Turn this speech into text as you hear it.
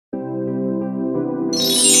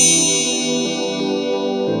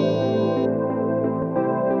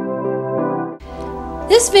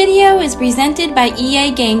This video is presented by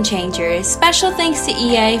EA GameChangers. Special thanks to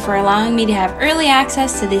EA for allowing me to have early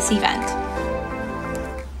access to this event.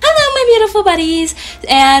 Hello my beautiful buddies,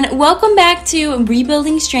 and welcome back to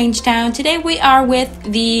Rebuilding Strangetown. Today we are with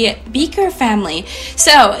the Beaker family.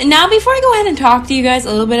 So now before I go ahead and talk to you guys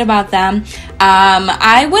a little bit about them,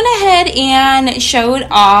 I went ahead and showed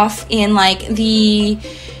off in like the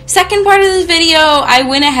second part of this video. I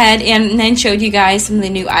went ahead and then showed you guys some of the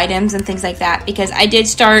new items and things like that, because I did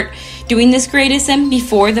start doing this greatest sim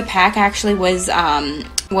before the pack actually was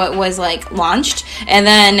what was like launched, and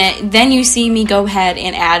then you see me go ahead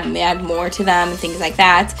and add more to them and things like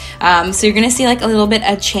that. So you're gonna see like a little bit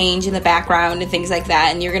of change in the background and things like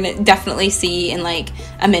that, and you're gonna definitely see in like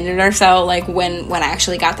a minute or so like when I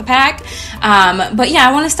actually got the pack. But yeah,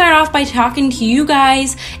 I want to start off by talking to you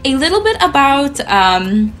guys a little bit about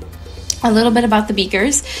the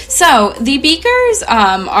Beakers. So the Beakers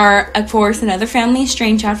are, of course, another family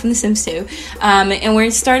strange child from The Sims 2. And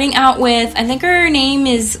we're starting out with, I think her name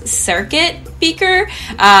is Circuit Beaker.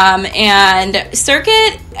 And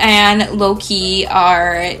Circuit and Loki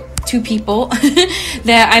are two people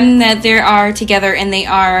that they are together, and they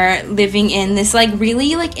are living in this like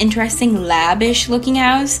really like interesting lavish looking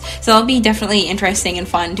house. So it'll be definitely interesting and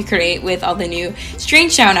fun to create with all the new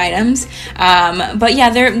Strangetown items. But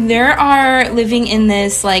yeah, they are living in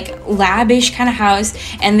this like lavish kind of house,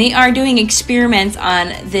 and they are doing experiments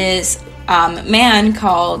on this man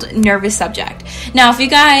called Nervous Subject. Now, if you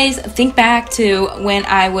guys think back to when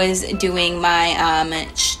I was doing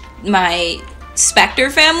my Spectre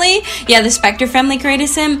family, the Spectre family created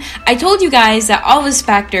sim, I told you guys that all of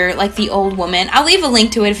Spectre, like the old woman, I'll leave a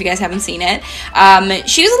link to it if you guys haven't seen it.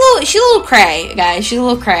 She's a little cray, guys. She's a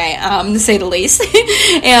little cray, to say the least.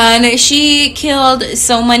 And she killed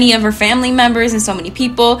so many of her family members and so many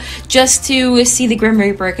people just to see the Grim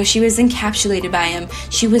Reaper, because she was encapsulated by him.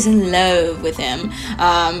 She was in love with him,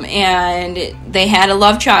 and they had a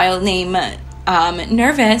love child named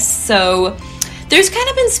Nervous. So there's kind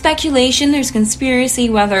of been speculation, there's conspiracy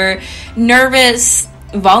whether Nervous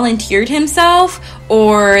volunteered himself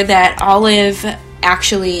or that Olive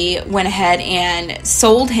actually went ahead and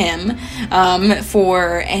sold him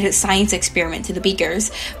for a science experiment to the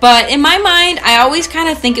Beakers. But in my mind, I always kind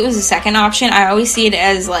of think it was the second option. I always see it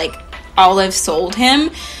as like Olive sold him,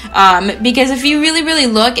 because if you really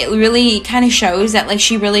look, it really kind of shows that like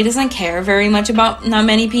she really doesn't care very much about not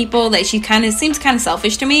many people, that she kind of seems kind of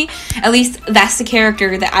selfish to me. At least that's the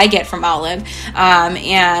character that I get from Olive.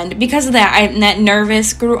 And because of that, that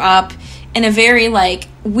Nervous grew up in a very like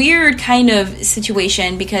weird kind of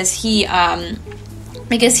situation, because he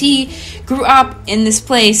grew up in this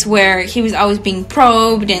place where he was always being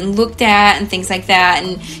probed and looked at and things like that,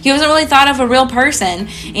 and he wasn't really thought of a real person,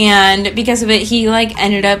 and because of it he like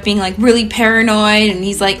ended up being like really paranoid, and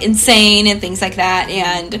he's like insane and things like that.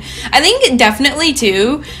 And I think definitely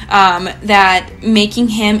too that making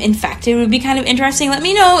him infected would be kind of interesting. Let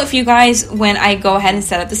me know if you guys, when I go ahead and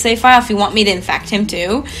set up the save file, if you want me to infect him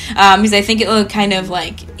too, because I think it will kind of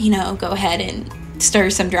like, you know, go ahead and stir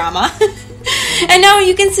some drama. And now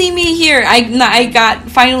you can see me here. I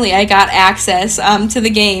got access to the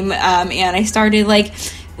game, and I started like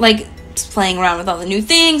playing around with all the new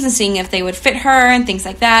things and seeing if they would fit her and things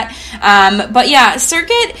like that. But yeah,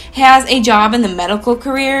 Circuit has a job in the medical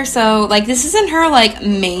career, so like this isn't her like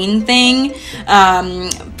main thing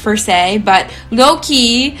per se. But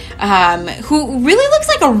Loki, who really looks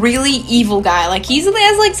like a really evil guy, like he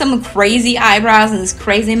has like some crazy eyebrows and this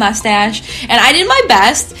crazy mustache, and I did my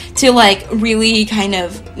best to like really kind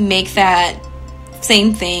of make that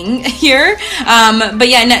same thing here. But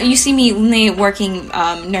yeah, now you see me working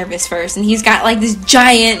Nervous first, and he's got like this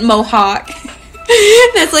giant mohawk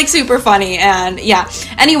that's like super funny. And yeah,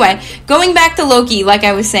 anyway, going back to Loki, like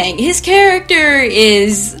I was saying, his character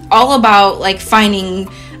is all about like finding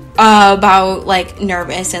about like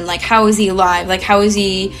Nervous, and like how is he alive, like how is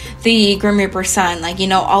he the Grim Reaper's son, like, you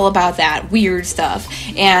know, all about that weird stuff.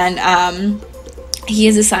 And he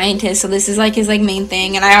is a scientist, so this is like his like main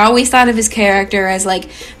thing. And I always thought of his character as like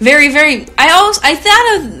very I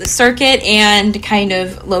thought of Circuit and kind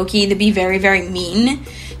of Loki to be very mean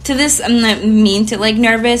to this. I'm not mean to like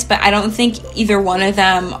Nervous, but I don't think either one of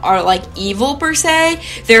them are like evil per se.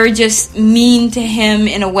 They're just mean to him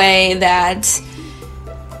in a way that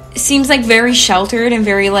seems like very sheltered and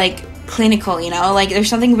very like clinical, you know, like there's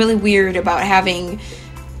something really weird about having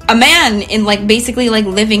a man in like basically like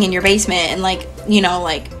living in your basement and like, you know,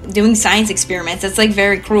 like doing science experiments. It's like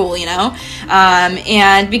very cruel, you know.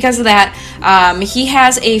 And because of that, He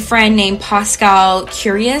has a friend named Pascal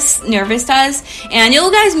Curious, Nervous does, and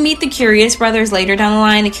you'll guys meet the Curious brothers later down the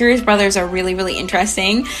line. The Curious brothers are really, really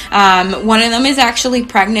interesting. One of them is actually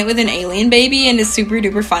pregnant with an alien baby and is super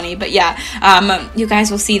duper funny, but yeah, you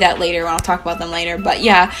guys will see that later when I'll talk about them later, but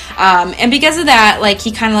yeah, and because of that, like,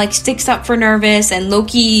 he kind of like sticks up for Nervous, and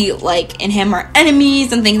Loki, like, and him are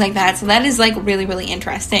enemies and things like that, so that is like really, really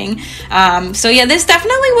interesting. So yeah, this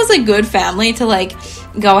definitely was a good family to like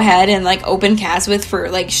go ahead and like open cast with for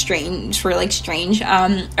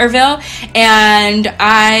Strangerville. And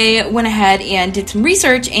I went ahead and did some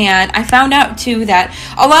research, and I found out too that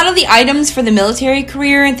a lot of the items for the military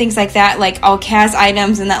career and things like that, like all Kaz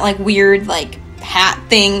items and that like weird like hat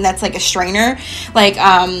thing that's like a strainer, like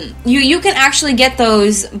you can actually get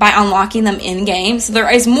those by unlocking them in game. So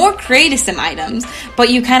there is more creative sim items, but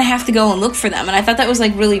you kind of have to go and look for them, and I thought that was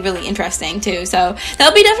like really, really interesting too. So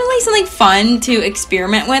that'll be definitely something fun to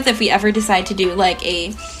experiment with if we ever decide to do like a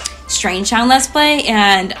Strangetown Let's Play.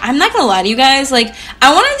 And I'm not gonna lie to you guys, like,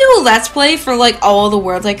 I want to do a Let's Play for like all the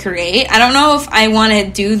worlds I create. I don't know if I want to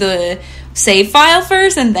do the save file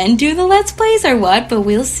first and then do the Let's Plays or what, but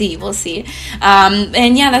we'll see.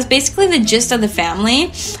 And yeah, that's basically the gist of the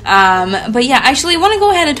family. But yeah, actually I want to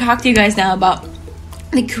go ahead and talk to you guys now about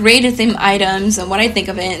the creative theme items and what I think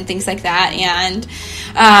of it and things like that. And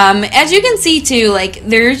as you can see too, like,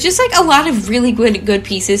 there's just like a lot of really good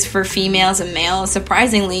pieces for females and males,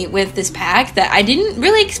 surprisingly, with this pack that I didn't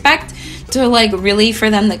really expect to like really for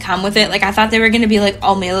them to come with it. Like, I thought they were going to be like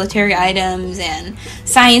all military items and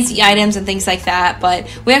sciencey items and things like that, but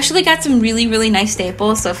we actually got some really, really nice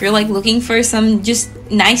staples. So if you're like looking for some just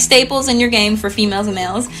nice staples in your game for females and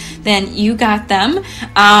males, then you got them.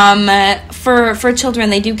 For children,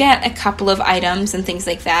 they do get a couple of items and things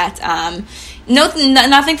like that.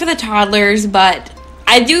 Nothing for the toddlers, but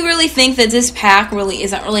I do really think that this pack really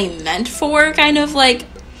isn't really meant for kind of like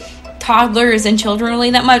toddlers and children really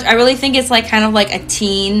that much. I really think it's like kind of like a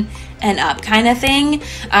teen and up kind of thing.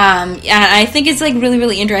 And I think it's like really,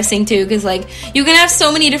 really interesting too, because like you can have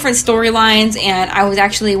so many different storylines. And I was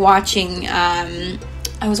actually watching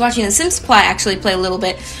the Sims play a a little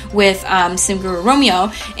bit with Sim Guru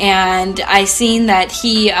Romeo, and I seen that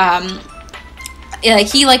he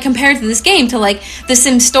compared to this game to like the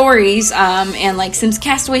Sims stories and like Sims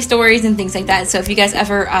Castaway stories and things like that. So if you guys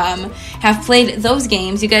ever have played those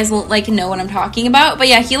games, you guys will like know what I'm talking about. But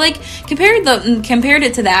yeah, he like compared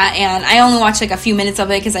it to that, and I only watched like a few minutes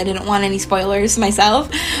of it because I didn't want any spoilers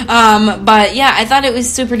myself. But yeah, I thought it was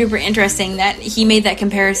super duper interesting that he made that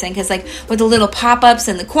comparison, because like with the little pop-ups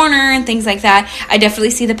in the corner and things like that, I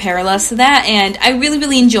definitely see the parallels to that, and I really,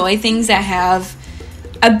 really enjoy things that have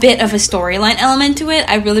a bit of a storyline element to it.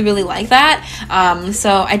 I really, really like that.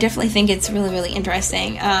 So I definitely think it's really, really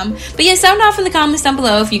interesting. But yeah, sound off in the comments down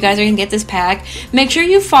below if you guys are gonna get this pack. Make sure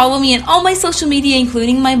you follow me on all my social media,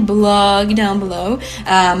 including my blog down below.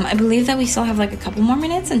 I believe that we still have like a couple more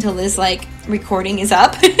minutes until this like recording is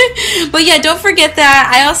up. But yeah, don't forget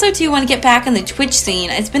that. I also too want to get back on the Twitch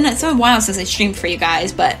scene. It's been a while since I streamed for you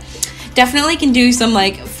guys, but definitely can do some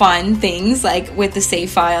like fun things like with the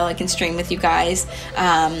save file. I can stream with you guys,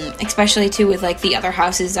 especially too with like the other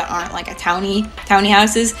houses that aren't like a towny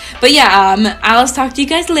houses. But yeah, I'll talk to you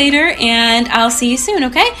guys later, and I'll see you soon.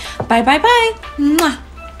 Okay, bye. Mwah.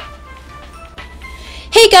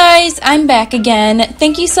 Hey guys, I'm back again.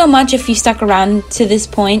 Thank you so much if you stuck around to this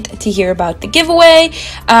point to hear about the giveaway.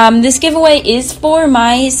 This giveaway is for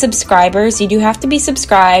my subscribers. You do have to be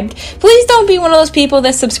subscribed. Please don't be one of those people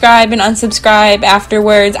that subscribe and unsubscribe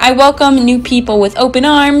afterwards. I welcome new people with open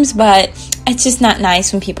arms, but it's just not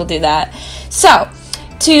nice when people do that. So,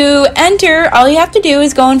 to enter, all you have to do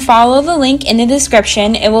is go and follow the link in the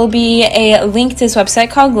description. It will be a link to this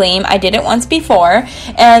website called Gleam. I did it once before,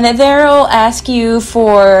 and there will ask you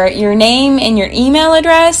for your name and your email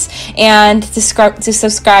address and to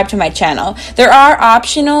subscribe to my channel. There are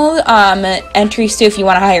optional entries too if you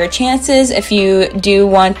want to higher chances, if you do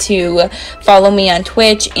want to follow me on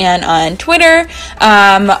Twitch and on Twitter.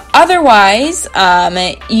 Otherwise,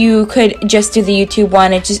 you could just do the YouTube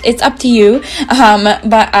one. It's up to you.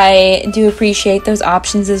 But I do appreciate those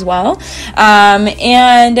options as well.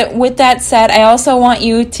 And with that said, I also want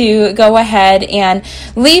you to go ahead and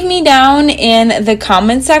leave me down in the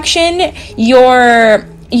comment section your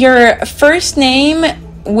first name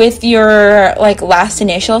with your like last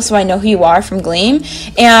initial, so I know who you are from Gleam,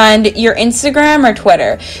 and your Instagram or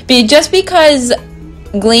Twitter. Just because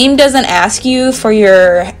Gleam doesn't ask you for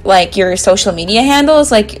your social media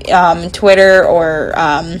handles like Twitter or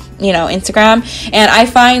Instagram, and I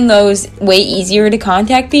find those way easier to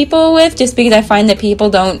contact people with, just because I find that people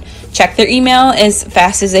don't check their email as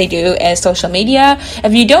fast as they do as social media.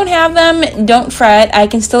 If you don't have them, don't fret. I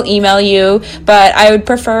can still email you, but I would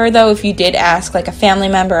prefer, though, if you did ask like a family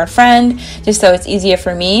member or friend, just so it's easier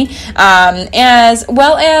for me, as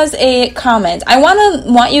well as a comment. I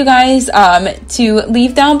want you guys to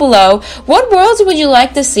leave down below what worlds would you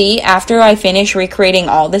like to see after I finish recreating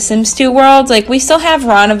all the Sims 2 worlds. Like, we still have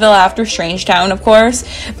Ronaville after Strangetown, of course,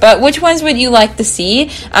 but which ones would you like to see?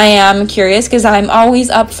 I am curious because I'm always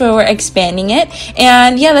up for expanding it.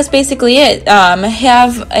 And yeah, that's basically it.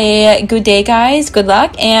 Have a good day, guys. Good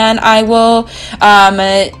luck, and I will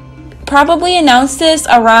probably announce this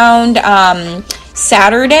around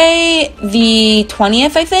Saturday the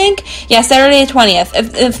 20th, I think. Yeah, Saturday the 20th.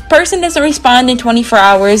 If person doesn't respond in 24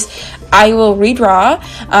 hours, I will redraw,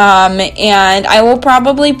 and I will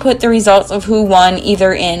probably put the results of who won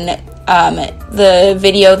either in the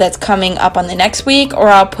video that's coming up on the next week, or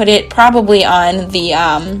I'll put it probably on the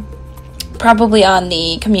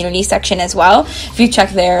community section as well, if you check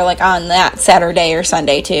there, like on that Saturday or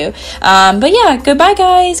Sunday too. But yeah, goodbye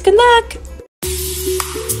guys, good luck!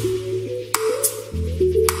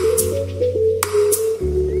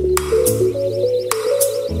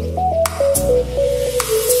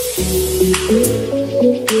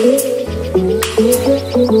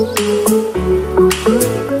 Thank you.